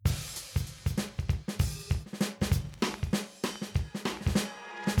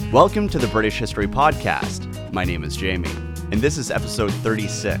Welcome to the British History Podcast. My name is Jamie, and this is episode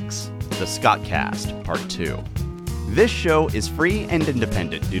 36, the Scotcast Part Two. This show is free and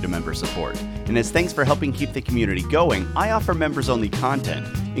independent due to member support, and as thanks for helping keep the community going, I offer members-only content,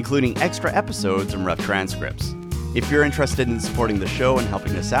 including extra episodes and rough transcripts. If you're interested in supporting the show and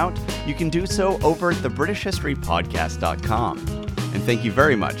helping us out, you can do so over at thebritishhistorypodcast.com. And thank you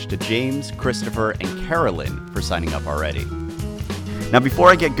very much to James, Christopher, and Carolyn for signing up already. Now, before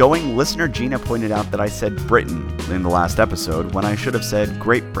I get going, listener Gina pointed out that I said Britain in the last episode when I should have said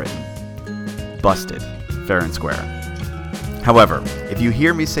Great Britain. Busted. Fair and square. However, if you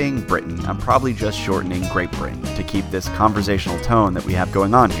hear me saying Britain, I'm probably just shortening Great Britain to keep this conversational tone that we have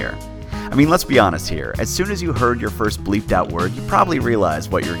going on here. I mean, let's be honest here. As soon as you heard your first bleeped out word, you probably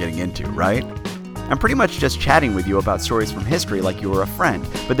realized what you're getting into, right? I'm pretty much just chatting with you about stories from history like you were a friend,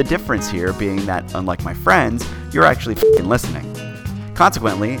 but the difference here being that, unlike my friends, you're actually f***ing listening.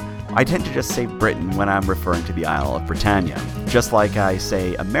 Consequently, I tend to just say Britain when I'm referring to the Isle of Britannia, just like I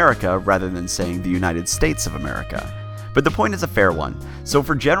say America rather than saying the United States of America. But the point is a fair one. So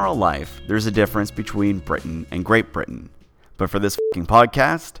for general life, there's a difference between Britain and Great Britain. But for this f***ing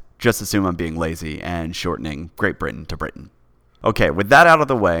podcast, just assume I'm being lazy and shortening Great Britain to Britain. Okay, with that out of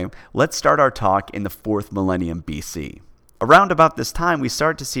the way, let's start our talk in the 4th millennium BC. Around about this time, we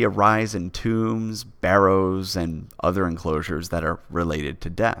start to see a rise in tombs, barrows, and other enclosures that are related to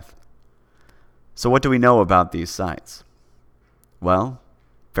death. So what do we know about these sites? Well,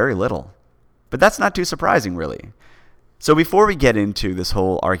 very little. But that's not too surprising, really. So before we get into this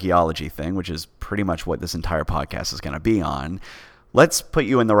whole archaeology thing, which is pretty much what this entire podcast is going to be on, let's put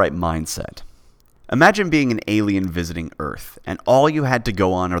you in the right mindset. Imagine being an alien visiting Earth, and all you had to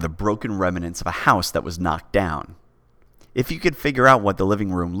go on are the broken remnants of a house that was knocked down. If you could figure out what the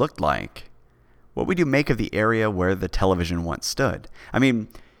living room looked like, what would you make of the area where the television once stood? I mean,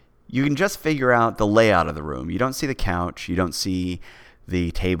 you can just figure out the layout of the room. You don't see the couch, you don't see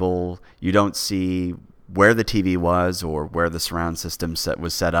the table, you don't see where the TV was or where the surround system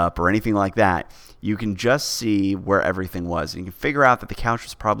was set up or anything like that. You can just see where everything was. And you can figure out that the couch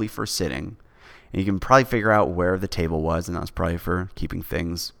was probably for sitting. And you can probably figure out where the table was, and that was probably for keeping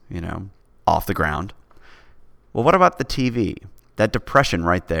things, off the ground. Well, what about the TV? That depression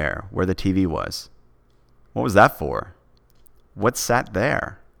right there where the TV was. What was that for? What sat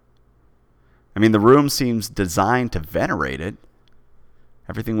there? I mean, the room seems designed to venerate it.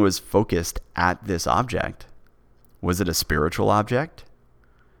 Everything was focused at this object. Was it a spiritual object?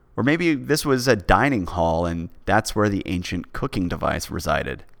 Or maybe this was a dining hall and that's where the ancient cooking device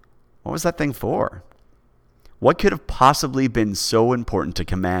resided. What was that thing for? What could have possibly been so important to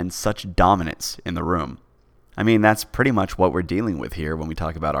command such dominance in the room? I mean, that's pretty much what we're dealing with here when we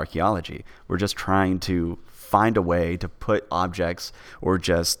talk about archaeology. We're just trying to find a way to put objects or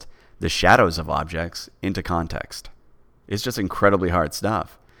just the shadows of objects into context. It's just incredibly hard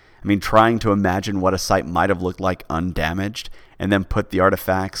stuff. I mean, trying to imagine what a site might have looked like undamaged and then put the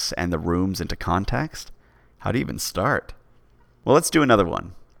artifacts and the rooms into context? How do you even start? Well, let's do another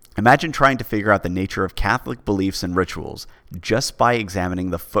one. Imagine trying to figure out the nature of Catholic beliefs and rituals just by examining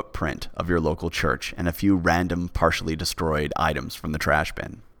the footprint of your local church and a few random partially destroyed items from the trash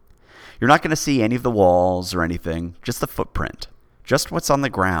bin. You're not going to see any of the walls or anything, just the footprint, just what's on the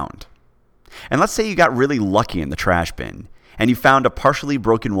ground. And let's say you got really lucky in the trash bin and you found a partially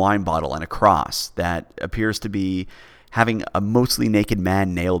broken wine bottle and a cross that appears to be having a mostly naked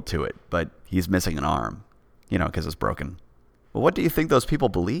man nailed to it, but he's missing an arm, because it's broken. Well, what do you think those people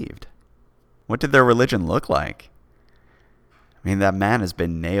believed? What did their religion look like? I mean, that man has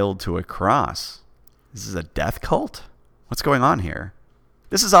been nailed to a cross. This is a death cult? What's going on here?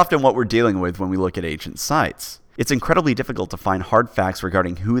 This is often what we're dealing with when we look at ancient sites. It's incredibly difficult to find hard facts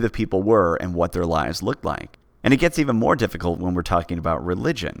regarding who the people were and what their lives looked like. And it gets even more difficult when we're talking about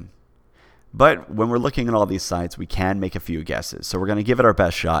religion. But when we're looking at all these sites, we can make a few guesses. So we're going to give it our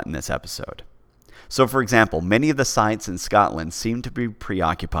best shot in this episode. So, for example, many of the sites in Scotland seem to be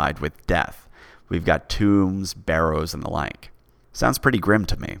preoccupied with death. We've got tombs, barrows, and the like. Sounds pretty grim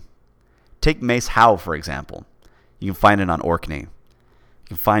to me. Take Mace Howe, for example. You can find it on Orkney. You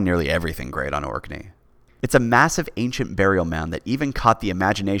can find nearly everything great on Orkney. It's a massive ancient burial mound that even caught the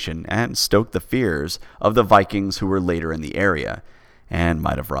imagination and stoked the fears of the Vikings who were later in the area and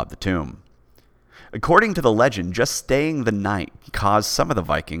might have robbed the tomb. According to the legend, just staying the night caused some of the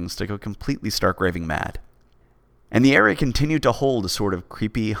Vikings to go completely stark raving mad. And the area continued to hold a sort of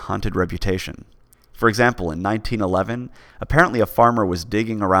creepy, haunted reputation. For example, in 1911, apparently a farmer was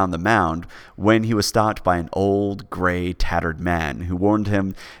digging around the mound when he was stopped by an old, gray, tattered man who warned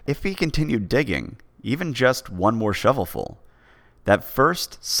him if he continued digging, even just one more shovelful, that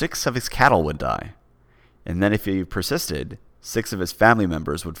first 6 of his cattle would die, and then if he persisted, 6 of his family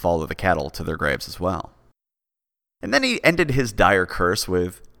members would follow the cattle to their graves as well. And then he ended his dire curse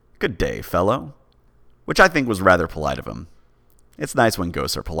with, "Good day, fellow," which I think was rather polite of him. It's nice when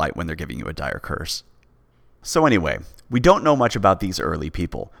ghosts are polite when they're giving you a dire curse. So anyway, we don't know much about these early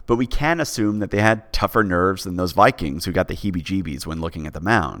people, but we can assume that they had tougher nerves than those Vikings who got the heebie-jeebies when looking at the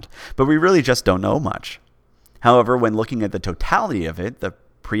mound, but we really just don't know much. However, when looking at the totality of it, the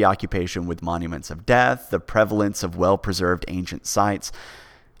preoccupation with monuments of death, the prevalence of well-preserved ancient sites,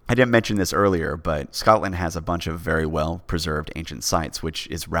 I didn't mention this earlier, but Scotland has a bunch of very well-preserved ancient sites, which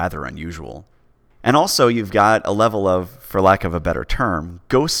is rather unusual. And also, you've got a level of, for lack of a better term,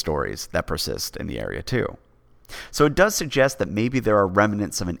 ghost stories that persist in the area too. So it does suggest that maybe there are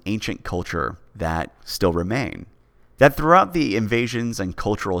remnants of an ancient culture that still remain. That throughout the invasions and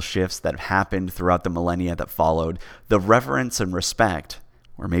cultural shifts that happened throughout the millennia that followed, the reverence and respect,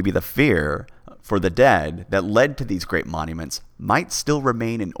 or maybe the fear, for the dead that led to these great monuments might still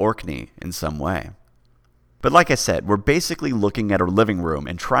remain in Orkney in some way. But like I said, we're basically looking at a living room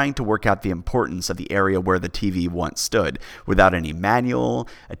and trying to work out the importance of the area where the TV once stood, without any manual,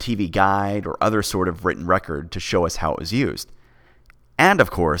 a TV guide, or other sort of written record to show us how it was used. And of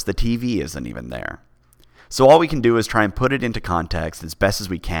course, the TV isn't even there. So all we can do is try and put it into context as best as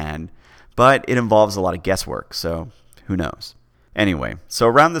we can, but it involves a lot of guesswork, so who knows. Anyway, so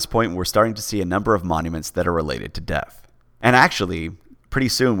around this point, we're starting to see a number of monuments that are related to death. And actually, pretty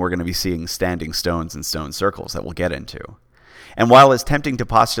soon we're going to be seeing standing stones and stone circles that we'll get into. And while it's tempting to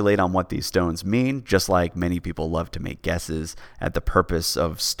postulate on what these stones mean, just like many people love to make guesses at the purpose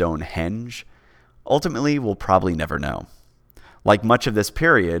of Stonehenge, ultimately we'll probably never know. Like much of this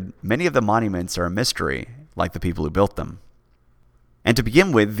period, many of the monuments are a mystery, like the people who built them. And to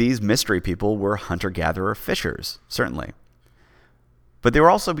begin with, these mystery people were hunter-gatherer fishers, certainly. But they were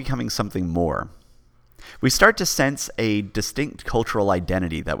also becoming something more. We start to sense a distinct cultural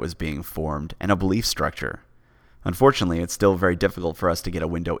identity that was being formed and a belief structure. Unfortunately, it's still very difficult for us to get a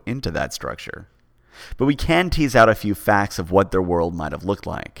window into that structure. But we can tease out a few facts of what their world might have looked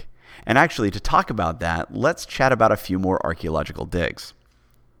like. And actually, to talk about that, let's chat about a few more archaeological digs.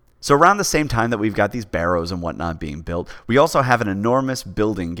 So around the same time that we've got these barrows and whatnot being built, we also have an enormous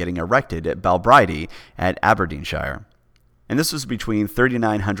building getting erected at Balbrigdy at Aberdeenshire. And this was between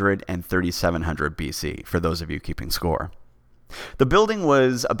 3900 and 3700 BC, for those of you keeping score. The building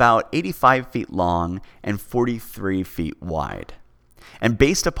was about 85 feet long and 43 feet wide. And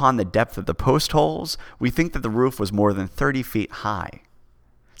based upon the depth of the post holes, we think that the roof was more than 30 feet high.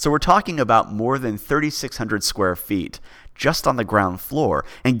 So we're talking about more than 3,600 square feet just on the ground floor.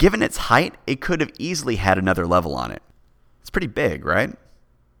 And given its height, it could have easily had another level on it. It's pretty big, right?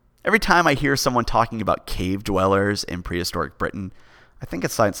 Every time I hear someone talking about cave dwellers in prehistoric Britain, I think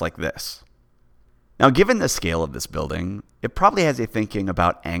of sites like this. Now, given the scale of this building, it probably has you thinking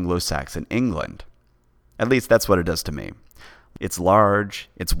about Anglo-Saxon England. At least that's what it does to me. It's large,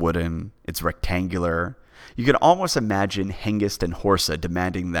 it's wooden, it's rectangular. You can almost imagine Hengist and Horsa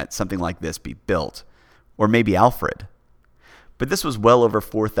demanding that something like this be built, or maybe Alfred. But this was well over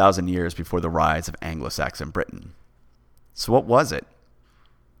 4,000 years before the rise of Anglo-Saxon Britain. So what was it?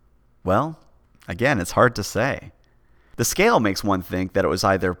 Well, again, it's hard to say. The scale makes one think that it was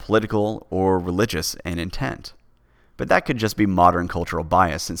either political or religious in intent. But that could just be modern cultural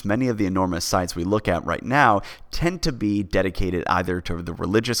bias, since many of the enormous sites we look at right now tend to be dedicated either to the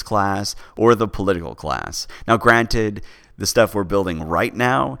religious class or the political class. Now, granted, the stuff we're building right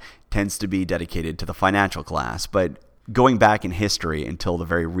now tends to be dedicated to the financial class, but going back in history until the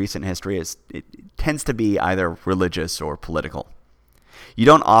very recent history, it tends to be either religious or political. You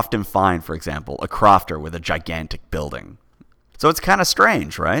don't often find, for example, a crofter with a gigantic building. So it's kind of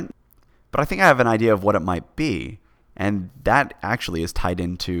strange, right? But I think I have an idea of what it might be, and that actually is tied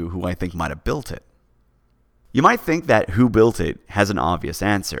into who I think might have built it. You might think that who built it has an obvious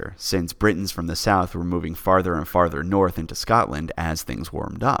answer, since Britons from the south were moving farther and farther north into Scotland as things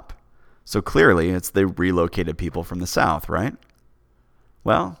warmed up. So clearly it's the relocated people from the south, right?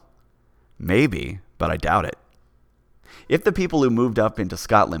 Well, maybe, but I doubt it. If the people who moved up into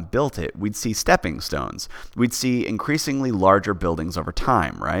Scotland built it, we'd see stepping stones. We'd see increasingly larger buildings over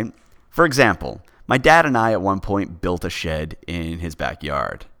time, right? For example, my dad and I at one point built a shed in his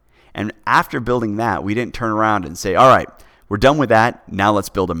backyard. And after building that, we didn't turn around and say, all right, we're done with that, now let's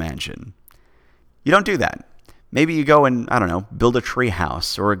build a mansion. You don't do that. Maybe you go and, build a tree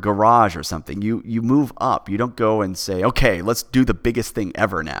house or a garage or something. You move up. You don't go and say, okay, let's do the biggest thing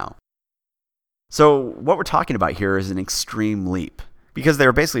ever now. So what we're talking about here is an extreme leap, because they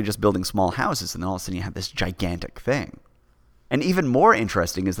were basically just building small houses, and then all of a sudden you have this gigantic thing. And even more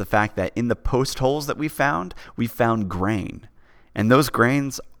interesting is the fact that in the post holes that we found grain. And those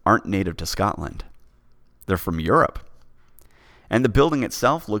grains aren't native to Scotland. They're from Europe. And the building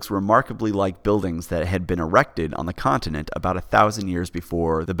itself looks remarkably like buildings that had been erected on the continent about 1,000 years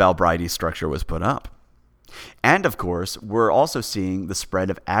before the Balbrigide structure was put up. And of course, we're also seeing the spread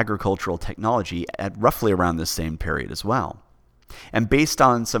of agricultural technology at roughly around this same period as well. And based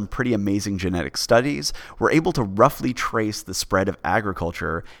on some pretty amazing genetic studies, we're able to roughly trace the spread of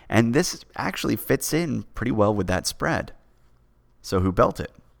agriculture, and this actually fits in pretty well with that spread. So who built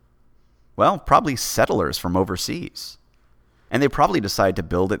it? Well, probably settlers from overseas. And they probably decided to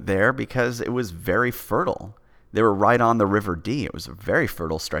build it there because it was very fertile. They were right on the River Dee. It was a very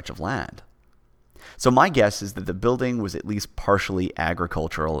fertile stretch of land. So my guess is that the building was at least partially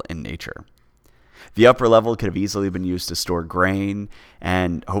agricultural in nature. The upper level could have easily been used to store grain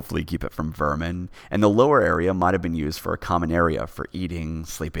and hopefully keep it from vermin, and the lower area might have been used for a common area for eating,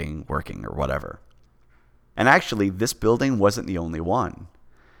 sleeping, working, or whatever. And actually, this building wasn't the only one.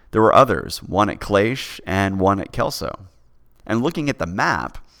 There were others, one at Claish and one at Kelso. And looking at the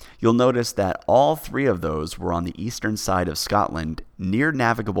map, you'll notice that all three of those were on the eastern side of Scotland, near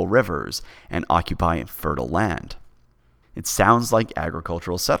navigable rivers, and occupy fertile land. It sounds like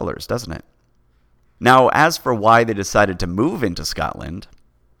agricultural settlers, doesn't it? Now, as for why they decided to move into Scotland,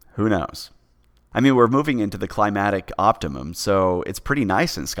 who knows? I mean, we're moving into the climatic optimum, so it's pretty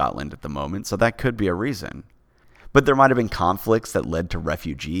nice in Scotland at the moment, so that could be a reason. But there might have been conflicts that led to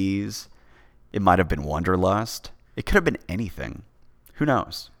refugees. It might have been wanderlust. It could have been anything. Who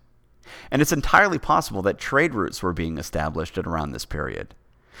knows? And it's entirely possible that trade routes were being established at around this period.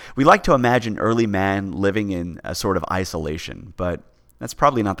 We like to imagine early man living in a sort of isolation, but that's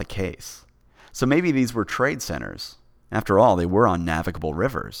probably not the case. So maybe these were trade centers. After all, they were on navigable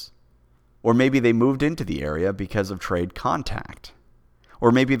rivers. Or maybe they moved into the area because of trade contact.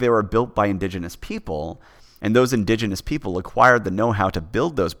 Or maybe they were built by indigenous people, and those indigenous people acquired the know-how to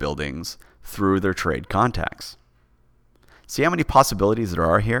build those buildings through their trade contacts. See how many possibilities there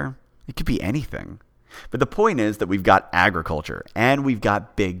are here? It could be anything. But the point is that we've got agriculture and we've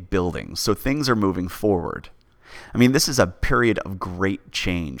got big buildings, so things are moving forward. I mean, this is a period of great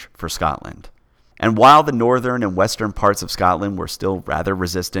change for Scotland. And while the northern and western parts of Scotland were still rather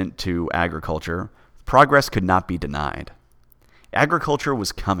resistant to agriculture, progress could not be denied. Agriculture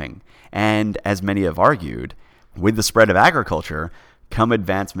was coming, and as many have argued, with the spread of agriculture come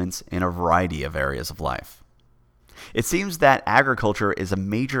advancements in a variety of areas of life. It seems that agriculture is a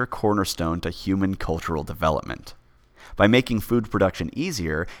major cornerstone to human cultural development. By making food production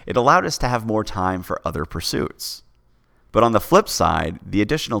easier, it allowed us to have more time for other pursuits. But on the flip side, the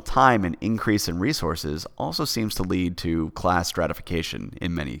additional time and increase in resources also seems to lead to class stratification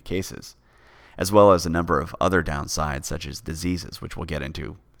in many cases, as well as a number of other downsides such as diseases, which we'll get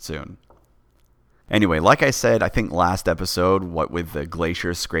into soon. Anyway, like I said, I think last episode, what with the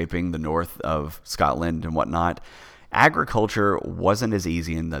glaciers scraping the north of Scotland and whatnot, agriculture wasn't as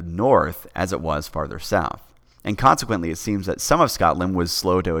easy in the north as it was farther south. And consequently, it seems that some of Scotland was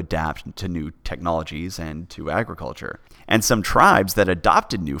slow to adapt to new technologies and to agriculture. And some tribes that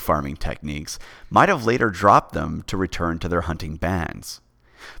adopted new farming techniques might have later dropped them to return to their hunting bands.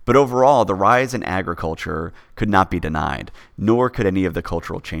 But overall, the rise in agriculture could not be denied, nor could any of the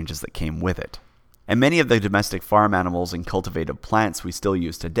cultural changes that came with it. And many of the domestic farm animals and cultivated plants we still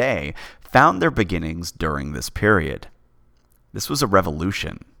use today found their beginnings during this period. This was a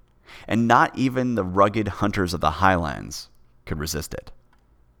revolution, and not even the rugged hunters of the highlands could resist it.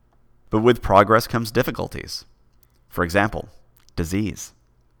 But with progress comes difficulties. For example, disease.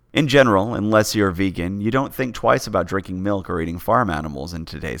 In general, unless you're vegan, you don't think twice about drinking milk or eating farm animals in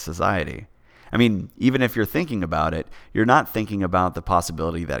today's society. I mean, even if you're thinking about it, you're not thinking about the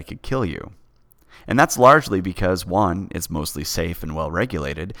possibility that it could kill you. And that's largely because, one, it's mostly safe and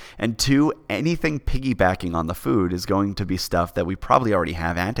well-regulated, and two, anything piggybacking on the food is going to be stuff that we probably already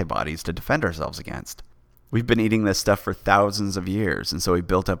have antibodies to defend ourselves against. We've been eating this stuff for thousands of years, and so we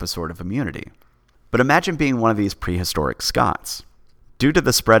built up a sort of immunity. But imagine being one of these prehistoric Scots. Due to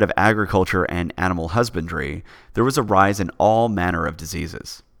the spread of agriculture and animal husbandry, there was a rise in all manner of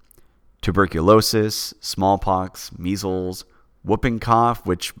diseases. Tuberculosis, smallpox, measles, whooping cough,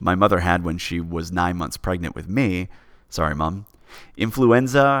 which my mother had when she was 9 months pregnant with me. Sorry, Mom.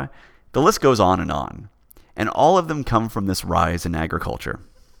 Influenza. The list goes on. And all of them come from this rise in agriculture.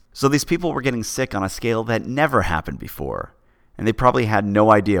 So these people were getting sick on a scale that never happened before, and they probably had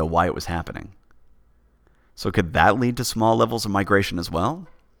no idea why it was happening. So could that lead to small levels of migration as well?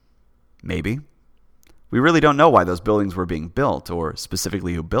 Maybe. We really don't know why those buildings were being built, or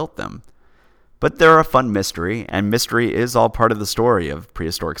specifically who built them. But they're a fun mystery, and mystery is all part of the story of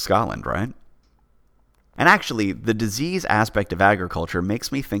prehistoric Scotland, right? And actually, the disease aspect of agriculture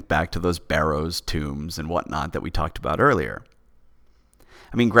makes me think back to those barrows, tombs, and whatnot that we talked about earlier.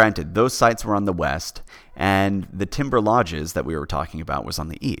 I mean, granted, those sites were on the west, and the timber lodges that we were talking about was on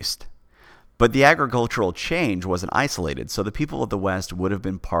the east. But the agricultural change wasn't isolated, so the people of the west would have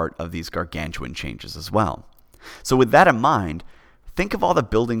been part of these gargantuan changes as well. So with that in mind, think of all the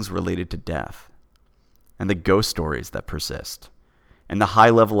buildings related to death, and the ghost stories that persist, and the high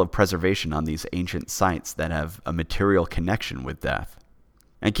level of preservation on these ancient sites that have a material connection with death.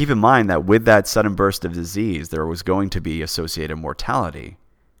 And keep in mind that with that sudden burst of disease, there was going to be associated mortality.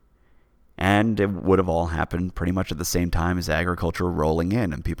 And it would have all happened pretty much at the same time as agriculture rolling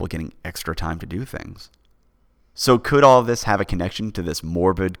in and people getting extra time to do things. So could all of this have a connection to this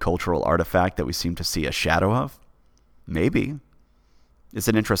morbid cultural artifact that we seem to see a shadow of? Maybe. It's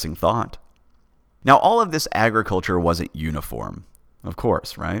an interesting thought. Now, all of this agriculture wasn't uniform, of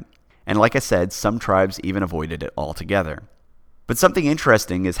course, right? And like I said, some tribes even avoided it altogether. But something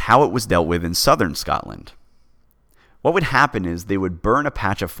interesting is how it was dealt with in southern Scotland. What would happen is they would burn a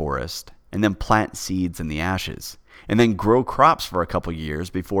patch of forest and then plant seeds in the ashes, and then grow crops for a couple years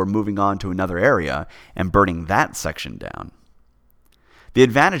before moving on to another area and burning that section down. The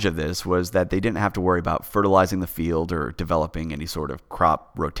advantage of this was that they didn't have to worry about fertilizing the field or developing any sort of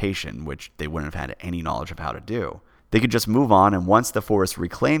crop rotation, which they wouldn't have had any knowledge of how to do. They could just move on, and once the forest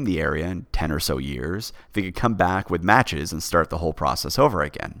reclaimed the area in 10 or so years, they could come back with matches and start the whole process over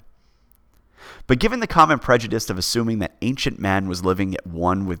again. But given the common prejudice of assuming that ancient man was living at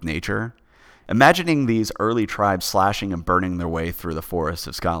one with nature, imagining these early tribes slashing and burning their way through the forests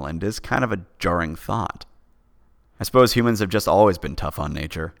of Scotland is kind of a jarring thought. I suppose humans have just always been tough on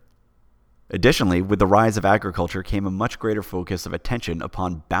nature. Additionally, with the rise of agriculture came a much greater focus of attention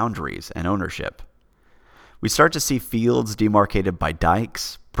upon boundaries and ownership. We start to see fields demarcated by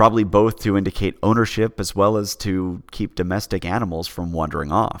dikes, probably both to indicate ownership as well as to keep domestic animals from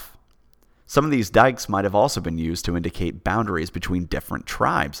wandering off. Some of these dikes might have also been used to indicate boundaries between different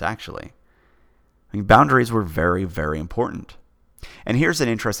tribes, actually. I mean, boundaries were very, very important. And here's an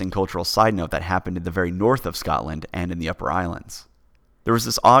interesting cultural side note that happened in the very north of Scotland and in the Upper Islands. There was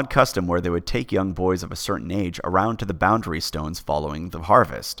this odd custom where they would take young boys of a certain age around to the boundary stones following the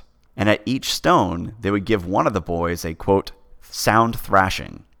harvest. And at each stone, they would give one of the boys a, quote, sound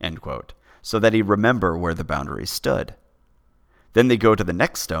thrashing, end quote, so that he'd remember where the boundaries stood. Then they'd go to the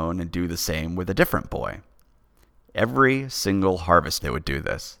next stone and do the same with a different boy. Every single harvest they would do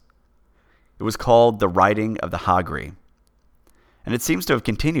this. It was called the Riding of the Hagri. And it seems to have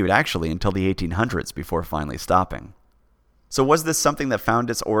continued actually until the 1800s before finally stopping. So was this something that found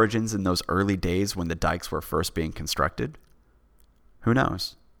its origins in those early days when the dikes were first being constructed? Who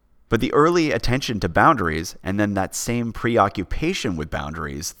knows? But the early attention to boundaries and then that same preoccupation with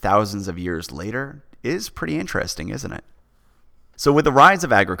boundaries thousands of years later is pretty interesting, isn't it? So with the rise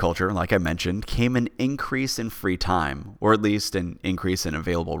of agriculture, like I mentioned, came an increase in free time, or at least an increase in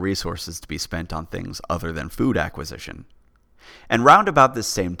available resources to be spent on things other than food acquisition. And round about this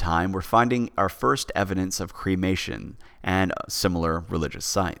same time, we're finding our first evidence of cremation and similar religious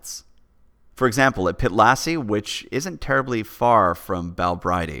sites. For example, at Pitlassie, which isn't terribly far from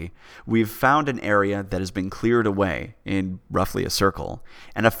Balbrigdy, we've found an area that has been cleared away in roughly a circle,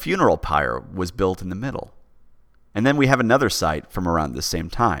 and a funeral pyre was built in the middle. And then we have another site from around the same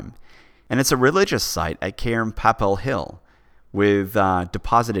time, and it's a religious site at Cairn Papel Hill, with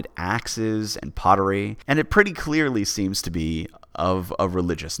deposited axes and pottery, and it pretty clearly seems to be of a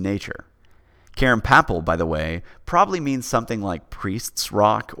religious nature. Cairn Papel, by the way, probably means something like priest's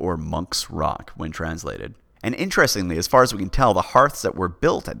rock or monk's rock when translated. And interestingly, as far as we can tell, the hearths that were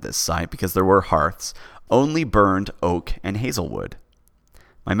built at this site, because there were hearths, only burned oak and hazelwood.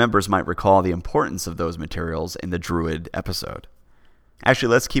 My members might recall the importance of those materials in the Druid episode.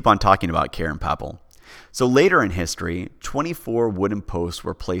 Actually, let's keep on talking about Cairn Papel. So later in history, 24 wooden posts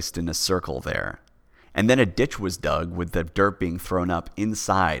were placed in a circle there. And then a ditch was dug with the dirt being thrown up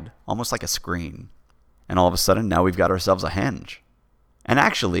inside, almost like a screen. And all of a sudden, now we've got ourselves a henge. And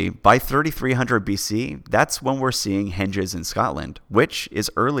actually, by 3300 BC, that's when we're seeing henges in Scotland, which is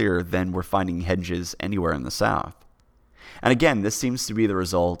earlier than we're finding henges anywhere in the south. And again, this seems to be the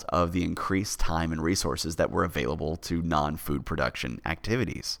result of the increased time and resources that were available to non-food production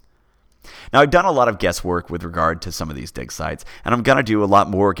activities. Now, I've done a lot of guesswork with regard to some of these dig sites, and I'm going to do a lot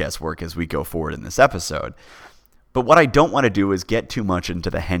more guesswork as we go forward in this episode. But what I don't want to do is get too much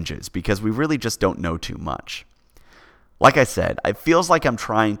into the henges, because we really just don't know too much. Like I said, it feels like I'm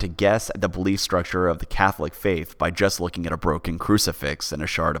trying to guess at the belief structure of the Catholic faith by just looking at a broken crucifix and a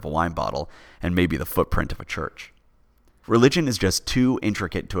shard of a wine bottle, and maybe the footprint of a church. Religion is just too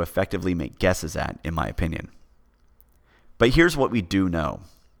intricate to effectively make guesses at, in my opinion. But here's what we do know.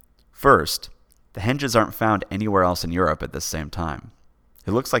 First, the henges aren't found anywhere else in Europe at this same time.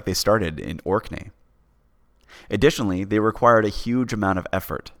 It looks like they started in Orkney. Additionally, they required a huge amount of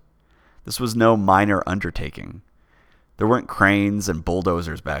effort. This was no minor undertaking. There weren't cranes and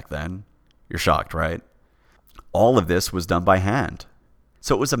bulldozers back then. You're shocked, right? All of this was done by hand.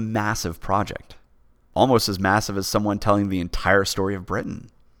 So it was a massive project. Almost as massive as someone telling the entire story of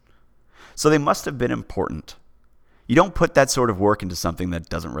Britain. So they must have been important. You don't put that sort of work into something that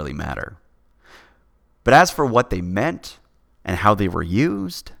doesn't really matter. But as for what they meant and how they were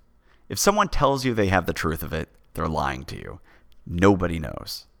used, if someone tells you they have the truth of it, they're lying to you. Nobody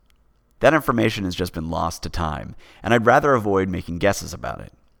knows. That information has just been lost to time, and I'd rather avoid making guesses about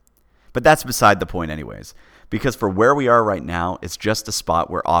it. But that's beside the point anyways, because for where we are right now, it's just a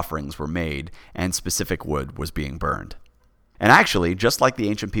spot where offerings were made and specific wood was being burned. And actually, just like the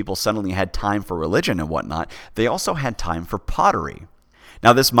ancient people suddenly had time for religion and whatnot, they also had time for pottery.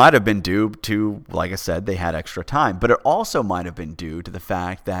 Now, this might have been due to, like I said, they had extra time, but it also might have been due to the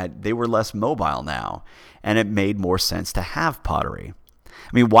fact that they were less mobile now, and it made more sense to have pottery.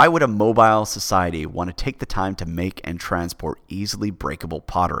 I mean, why would a mobile society want to take the time to make and transport easily breakable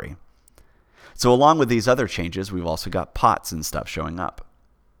pottery? So along with these other changes, we've also got pots and stuff showing up.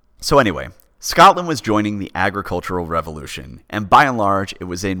 So anyway, Scotland was joining the agricultural revolution, and by and large, it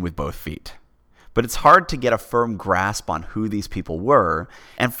was in with both feet. But it's hard to get a firm grasp on who these people were,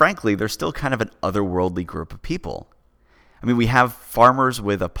 and frankly, they're still kind of an otherworldly group of people. I mean, we have farmers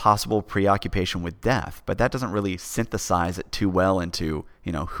with a possible preoccupation with death, but that doesn't really synthesize it too well into,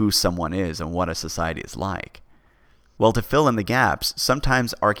 who someone is and what a society is like. Well, to fill in the gaps,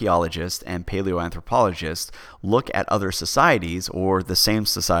 sometimes archaeologists and paleoanthropologists look at other societies or the same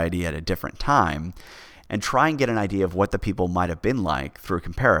society at a different time and try and get an idea of what the people might have been like through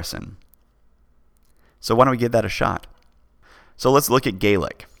comparison. So why don't we give that a shot? So let's look at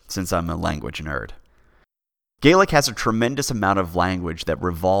Gaelic, since I'm a language nerd. Gaelic has a tremendous amount of language that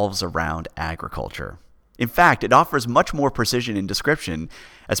revolves around agriculture. In fact, it offers much more precision in description,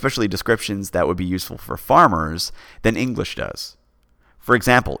 especially descriptions that would be useful for farmers, than English does. For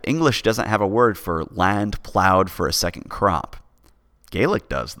example, English doesn't have a word for land plowed for a second crop. Gaelic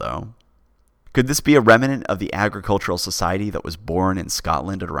does, though. Could this be a remnant of the agricultural society that was born in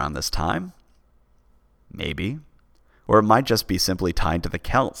Scotland at around this time? Maybe. Or it might just be simply tied to the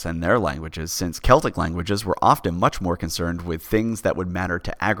Celts and their languages, since Celtic languages were often much more concerned with things that would matter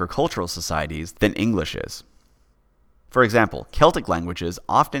to agricultural societies than English is. For example, Celtic languages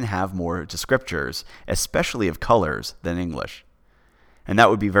often have more descriptors, especially of colors, than English. And that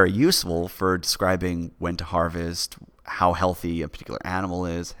would be very useful for describing when to harvest, how healthy a particular animal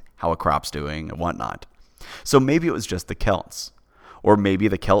is, how a crop's doing, and whatnot. So maybe it was just the Celts. Or maybe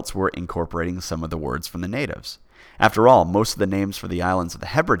the Celts were incorporating some of the words from the natives. After all, most of the names for the islands of the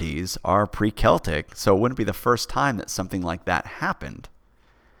Hebrides are pre-Celtic, so it wouldn't be the first time that something like that happened.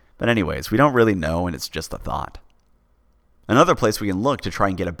 But anyways, we don't really know, and it's just a thought. Another place we can look to try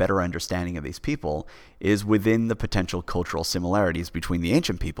and get a better understanding of these people is within the potential cultural similarities between the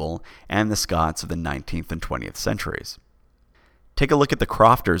ancient people and the Scots of the 19th and 20th centuries. Take a look at the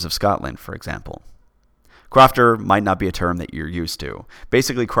crofters of Scotland, for example. Crofter might not be a term that you're used to.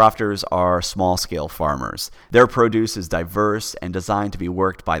 Basically, crofters are small-scale farmers. Their produce is diverse and designed to be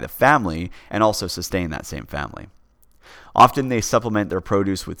worked by the family and also sustain that same family. Often they supplement their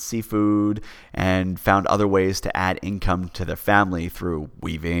produce with seafood and found other ways to add income to their family through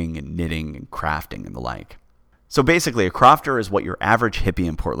weaving and knitting and crafting and the like. So basically, a crofter is what your average hippie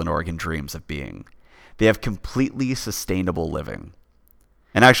in Portland, Oregon dreams of being. They have completely sustainable living.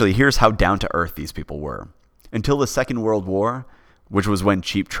 And actually, here's how down-to-earth these people were. Until the Second World War, which was when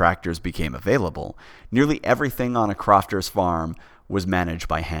cheap tractors became available, nearly everything on a crofter's farm was managed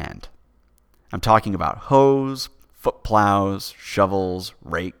by hand. I'm talking about hoes, foot plows, shovels,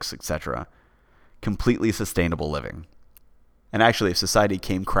 rakes, etc. Completely sustainable living. And actually, if society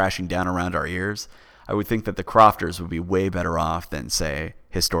came crashing down around our ears, I would think that the crofters would be way better off than, say,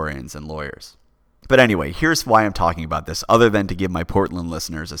 historians and lawyers. But anyway, here's why I'm talking about this, other than to give my Portland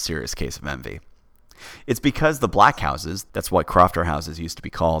listeners a serious case of envy. It's because the black houses, that's what crofter houses used to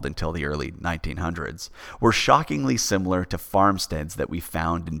be called until the early 1900s, were shockingly similar to farmsteads that we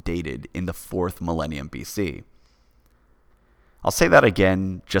found and dated in the 4th millennium BC. I'll say that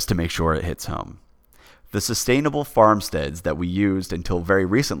again just to make sure it hits home. The sustainable farmsteads that we used until very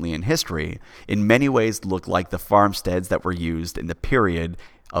recently in history in many ways look like the farmsteads that were used in the period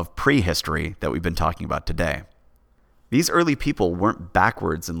of prehistory that we've been talking about today. These early people weren't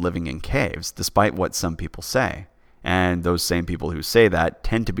backwards in living in caves, despite what some people say. And those same people who say that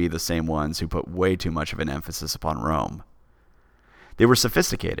tend to be the same ones who put way too much of an emphasis upon Rome. They were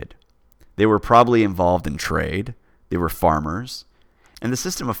sophisticated. They were probably involved in trade. They were farmers. And the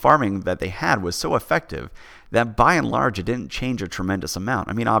system of farming that they had was so effective that by and large it didn't change a tremendous amount.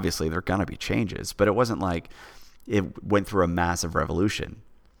 I mean, obviously there are going to be changes, but it wasn't like it went through a massive revolution.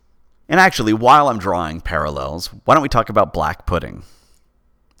 And actually, while I'm drawing parallels, why don't we talk about black pudding?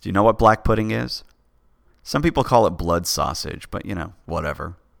 Do you know what black pudding is? Some people call it blood sausage, but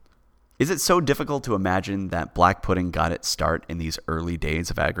whatever. Is it so difficult to imagine that black pudding got its start in these early days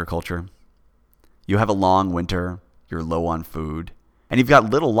of agriculture? You have a long winter, you're low on food, and you've got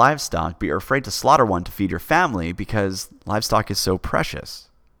little livestock, but you're afraid to slaughter one to feed your family because livestock is so precious.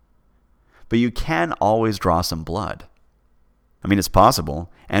 But you can always draw some blood. I mean, it's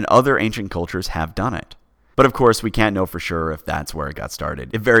possible, and other ancient cultures have done it. But of course, we can't know for sure if that's where it got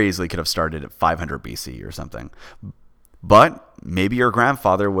started. It very easily could have started at 500 BC or something. But maybe your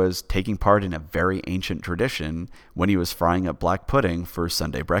grandfather was taking part in a very ancient tradition when he was frying up black pudding for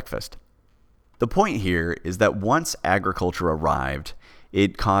Sunday breakfast. The point here is that once agriculture arrived,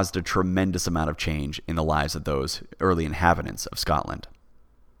 it caused a tremendous amount of change in the lives of those early inhabitants of Scotland.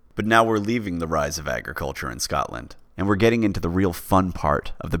 But now we're leaving the rise of agriculture in Scotland, and we're getting into the real fun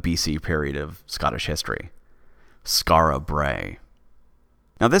part of the BC period of Scottish history. Skara Brae.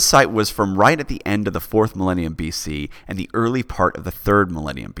 Now this site was from right at the end of the 4th millennium BC and the early part of the 3rd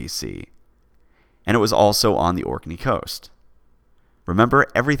millennium BC. And it was also on the Orkney coast. Remember,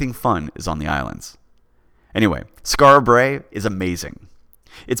 everything fun is on the islands. Anyway, Skara Brae is amazing.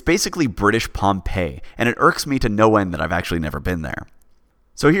 It's basically British Pompeii, and it irks me to no end that I've actually never been there.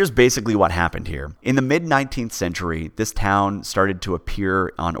 So here's basically what happened here. In the mid-19th century, this town started to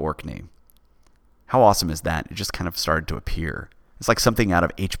appear on Orkney. How awesome is that? It just kind of started to appear. It's like something out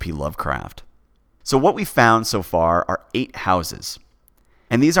of H.P. Lovecraft. So what we found so far are 8 houses.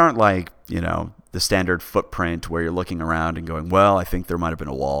 And these aren't like, the standard footprint where you're looking around and going, well, I think there might have been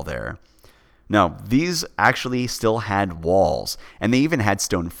a wall there. No, these actually still had walls, and they even had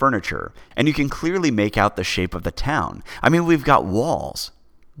stone furniture. And you can clearly make out the shape of the town. I mean, we've got walls.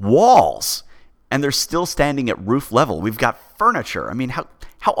 Walls! And they're still standing at roof level. We've got furniture. I mean, how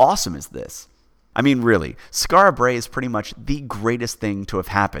awesome is this? I mean, really, Skara Brae is pretty much the greatest thing to have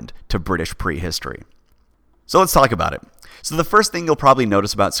happened to British prehistory. So let's talk about it. So the first thing you'll probably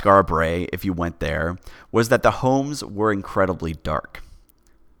notice about Skara Brae, if you went there, was that the homes were incredibly dark.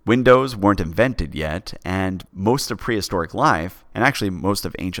 Windows weren't invented yet, and most of prehistoric life, and actually most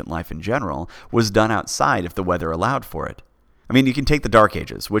of ancient life in general, was done outside if the weather allowed for it. I mean, you can take the Dark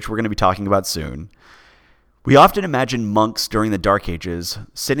Ages, which we're going to be talking about soon. We often imagine monks during the Dark Ages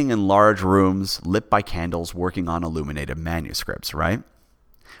sitting in large rooms lit by candles working on illuminated manuscripts, right?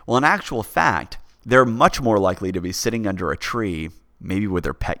 Well, in actual fact, they're much more likely to be sitting under a tree, maybe with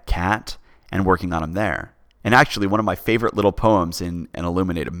their pet cat, and working on them there. And actually, one of my favorite little poems in an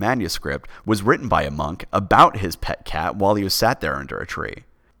illuminated manuscript was written by a monk about his pet cat while he was sat there under a tree.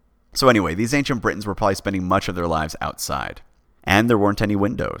 So anyway, these ancient Britons were probably spending much of their lives outside. And there weren't any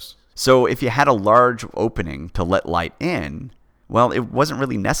windows. So if you had a large opening to let light in, well, it wasn't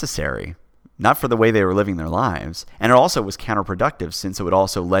really necessary. Not for the way they were living their lives. And it also was counterproductive since it would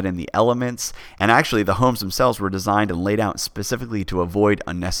also let in the elements. And actually, the homes themselves were designed and laid out specifically to avoid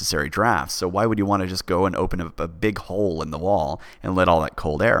unnecessary drafts. So why would you want to just go and open up a big hole in the wall and let all that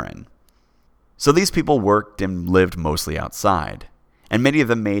cold air in? So these people worked and lived mostly outside. And many of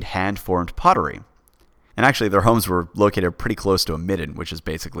them made hand-formed pottery. And actually, their homes were located pretty close to a midden, which is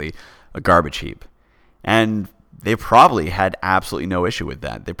basically a garbage heap. And they probably had absolutely no issue with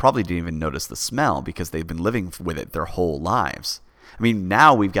that. They probably didn't even notice the smell because they've been living with it their whole lives. I mean,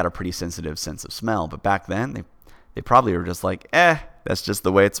 now we've got a pretty sensitive sense of smell, but back then, they probably were just like, that's just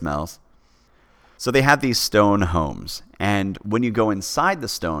the way it smells. So they had these stone homes, and when you go inside the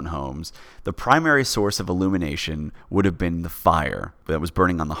stone homes, the primary source of illumination would have been the fire that was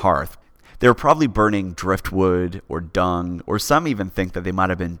burning on the hearth. They were probably burning driftwood or dung, or some even think that they might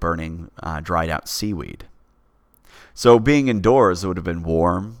have been burning dried out seaweed. So being indoors, it would have been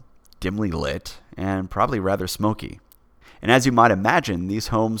warm, dimly lit, and probably rather smoky. And as you might imagine, these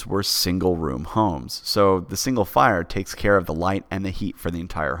homes were single-room homes, so the single fire takes care of the light and the heat for the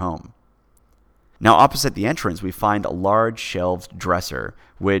entire home. Now, opposite the entrance, we find a large shelved dresser,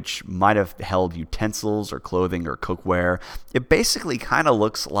 which might have held utensils or clothing or cookware. It basically kind of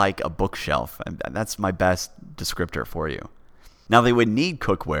looks like a bookshelf, and that's my best descriptor for you. Now, they would need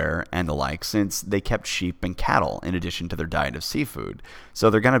cookware and the like since they kept sheep and cattle in addition to their diet of seafood, so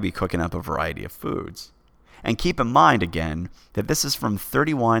they're going to be cooking up a variety of foods. And keep in mind, again, that this is from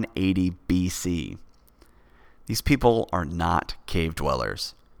 3180 BC. These people are not cave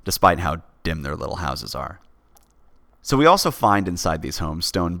dwellers, despite how dim their little houses are. So we also find inside these homes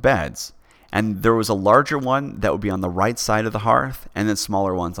stone beds, and there was a larger one that would be on the right side of the hearth, and then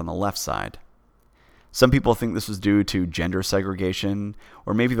smaller ones on the left side. Some people think this was due to gender segregation,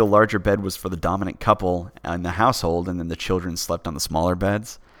 or maybe the larger bed was for the dominant couple in the household, and then the children slept on the smaller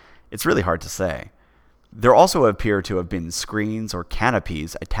beds. It's really hard to say. There also appear to have been screens or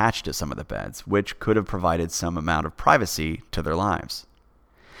canopies attached to some of the beds, which could have provided some amount of privacy to their lives.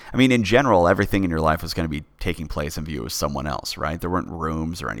 I mean, in general, everything in your life was going to be taking place in view of someone else, right? There weren't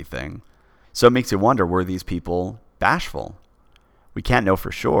rooms or anything. So it makes you wonder, were these people bashful? We can't know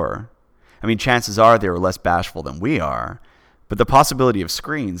for sure. I mean, chances are they were less bashful than we are, but the possibility of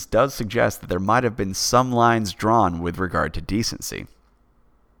screens does suggest that there might have been some lines drawn with regard to decency.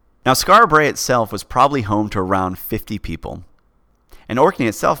 Now, Skara Brae itself was probably home to around 50 people. And Orkney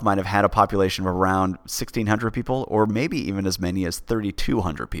itself might have had a population of around 1,600 people, or maybe even as many as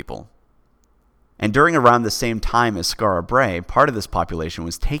 3,200 people. And during around the same time as Skara Brae, part of this population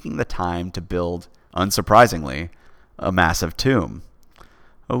was taking the time to build, unsurprisingly, a massive tomb.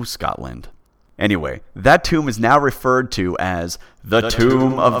 Oh, Scotland. Anyway, that tomb is now referred to as the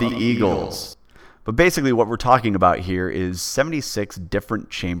Tomb of the Eagles. But basically what we're talking about here is 76 different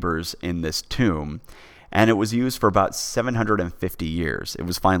chambers in this tomb, and it was used for about 750 years. It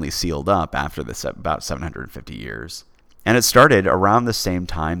was finally sealed up after this about 750 years. And it started around the same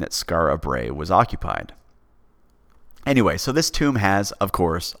time that Skara Brae was occupied. Anyway, so this tomb has, of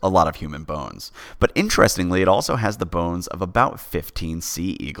course, a lot of human bones. But interestingly, it also has the bones of about 15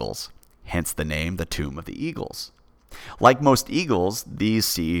 sea eagles. Hence the name, the Tomb of the Eagles. Like most eagles, these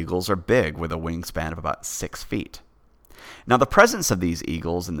sea eagles are big with a wingspan of about 6 feet. Now, the presence of these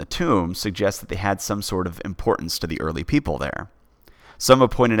eagles in the tomb suggests that they had some sort of importance to the early people there. Some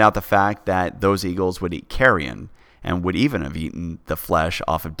have pointed out the fact that those eagles would eat carrion and would even have eaten the flesh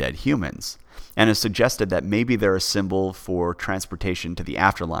off of dead humans, and has suggested that maybe they're a symbol for transportation to the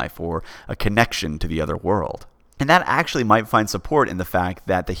afterlife or a connection to the other world. And that actually might find support in the fact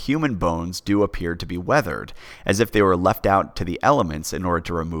that the human bones do appear to be weathered, as if they were left out to the elements in order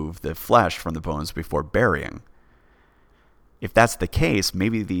to remove the flesh from the bones before burying. If that's the case,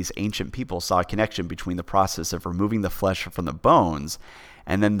 maybe these ancient people saw a connection between the process of removing the flesh from the bones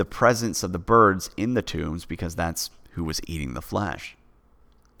and then the presence of the birds in the tombs, because that's who was eating the flesh.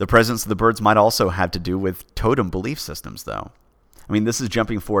 The presence of the birds might also have to do with totem belief systems, though. I mean, this is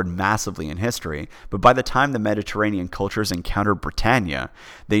jumping forward massively in history, but by the time the Mediterranean cultures encountered Britannia,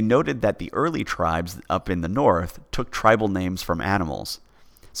 they noted that the early tribes up in the north took tribal names from animals.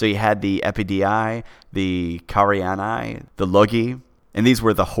 So you had the Epidii, the Cariani, the Logi, and these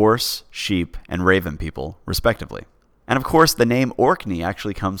were the horse, sheep, and raven people, respectively. And of course, the name Orkney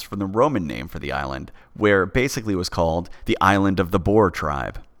actually comes from the Roman name for the island, where it basically was called the Island of the Boer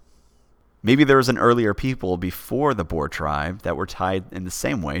tribe. Maybe there was an earlier people before the Boer tribe that were tied in the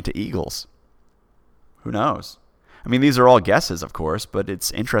same way to eagles. Who knows? I mean, these are all guesses, of course, but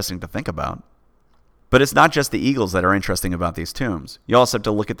it's interesting to think about. But it's not just the eagles that are interesting about these tombs. You also have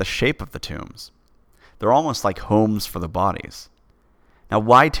to look at the shape of the tombs. They're almost like homes for the bodies. Now,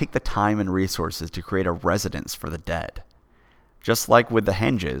 why take the time and resources to create a residence for the dead? Just like with the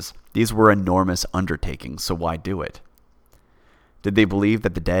henges, these were enormous undertakings, so why do it? Did they believe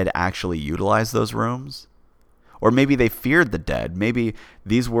that the dead actually utilized those rooms? Or maybe they feared the dead. Maybe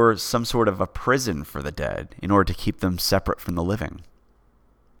these were some sort of a prison for the dead in order to keep them separate from the living.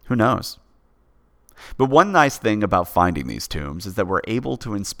 Who knows? But one nice thing about finding these tombs is that we're able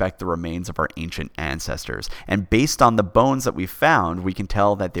to inspect the remains of our ancient ancestors. And based on the bones that we found, we can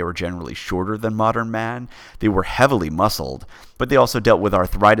tell that they were generally shorter than modern man. They were heavily muscled, but they also dealt with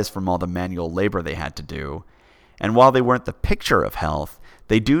arthritis from all the manual labor they had to do. And while they weren't the picture of health,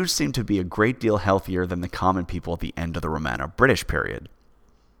 they do seem to be a great deal healthier than the common people at the end of the Romano-British period.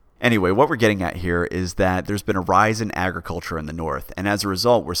 Anyway, what we're getting at here is that there's been a rise in agriculture in the north, and as a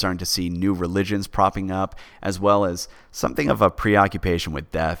result, we're starting to see new religions propping up, as well as something of a preoccupation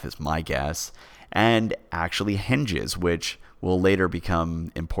with death, is my guess, and actually henges, which will later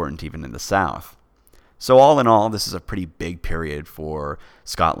become important even in the south. So all in all, this is a pretty big period for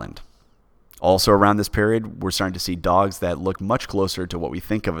Scotland. Also around this period, we're starting to see dogs that look much closer to what we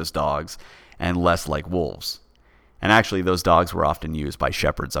think of as dogs, and less like wolves. And actually, those dogs were often used by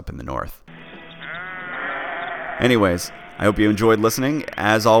shepherds up in the north. Anyways, I hope you enjoyed listening.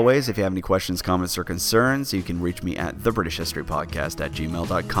 As always, if you have any questions, comments, or concerns, you can reach me at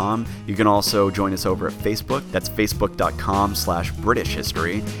thebritishhistorypodcast@gmail.com. You can also join us over at Facebook. That's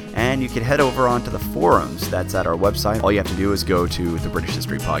facebook.com/BritishHistory. And you can head over onto the forums. That's at our website. All you have to do is go to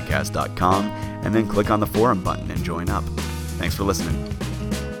thebritishhistorypodcast.com and then click on the forum button and join up. Thanks for listening.